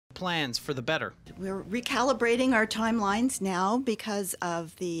plans for the better. We're recalibrating our timelines now because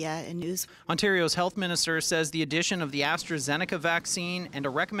of the news. Ontario's health minister says the addition of the AstraZeneca vaccine and a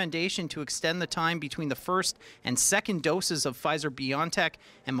recommendation to extend the time between the first and second doses of Pfizer-BioNTech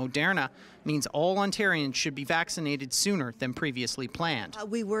and Moderna means all Ontarians should be vaccinated sooner than previously planned.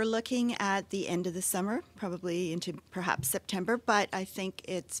 We were looking at the end of the summer, probably into perhaps September, but I think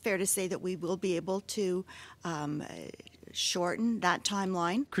it's fair to say that we will be able to shorten that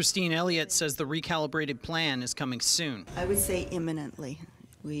timeline. Christine Elliott says the recalibrated plan is coming soon. I would say imminently.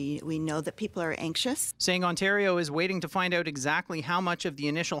 We know that people are anxious. Saying Ontario is waiting to find out exactly how much of the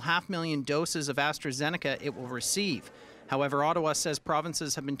initial 500,000 doses of AstraZeneca it will receive. However, Ottawa says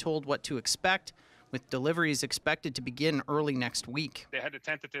provinces have been told what to expect, with deliveries expected to begin early next week. They had a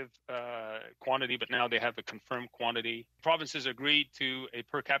tentative quantity, but now they have a confirmed quantity. Provinces agreed to a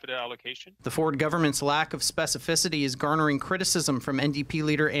per capita allocation. The Ford government's lack of specificity is garnering criticism from NDP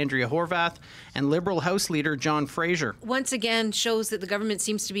leader Andrea Horwath and Liberal House leader John Fraser. Once again shows that the government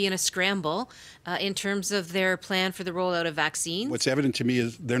seems to be in a scramble in terms of their plan for the rollout of vaccines. What's evident to me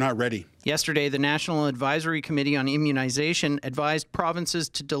is they're not ready. Yesterday, the National Advisory Committee on Immunization advised provinces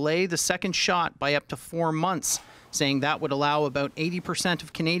to delay the second shot by up to 4 months, saying that would allow about 80%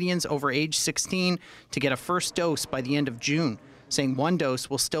 of Canadians over age 16 to get a first dose by the end of June, saying one dose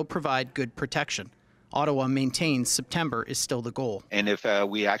will still provide good protection. Ottawa maintains September is still the goal. And if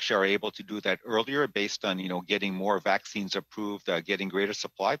we actually are able to do that earlier based on, getting more vaccines approved, getting greater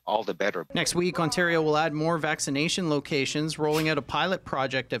supply, all the better. Next week, Ontario will add more vaccination locations, rolling out a pilot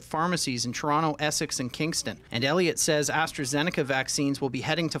project at pharmacies in Toronto, Essex, and Kingston. And Elliott says AstraZeneca vaccines will be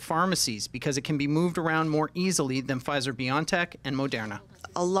heading to pharmacies because it can be moved around more easily than Pfizer-BioNTech and Moderna.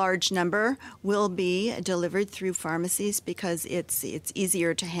 A large number will be delivered through pharmacies because it's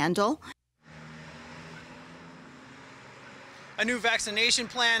easier to handle. A new vaccination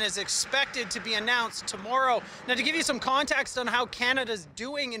plan is expected to be announced tomorrow. Now, to give you some context on how Canada's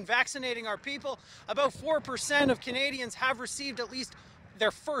doing in vaccinating our people, about 4% of Canadians have received at least their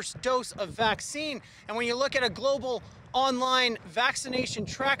first dose of vaccine. And when you look at a global online vaccination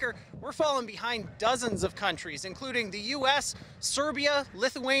tracker, we're falling behind dozens of countries, including the US, Serbia,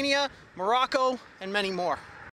 Lithuania, Morocco, and many more.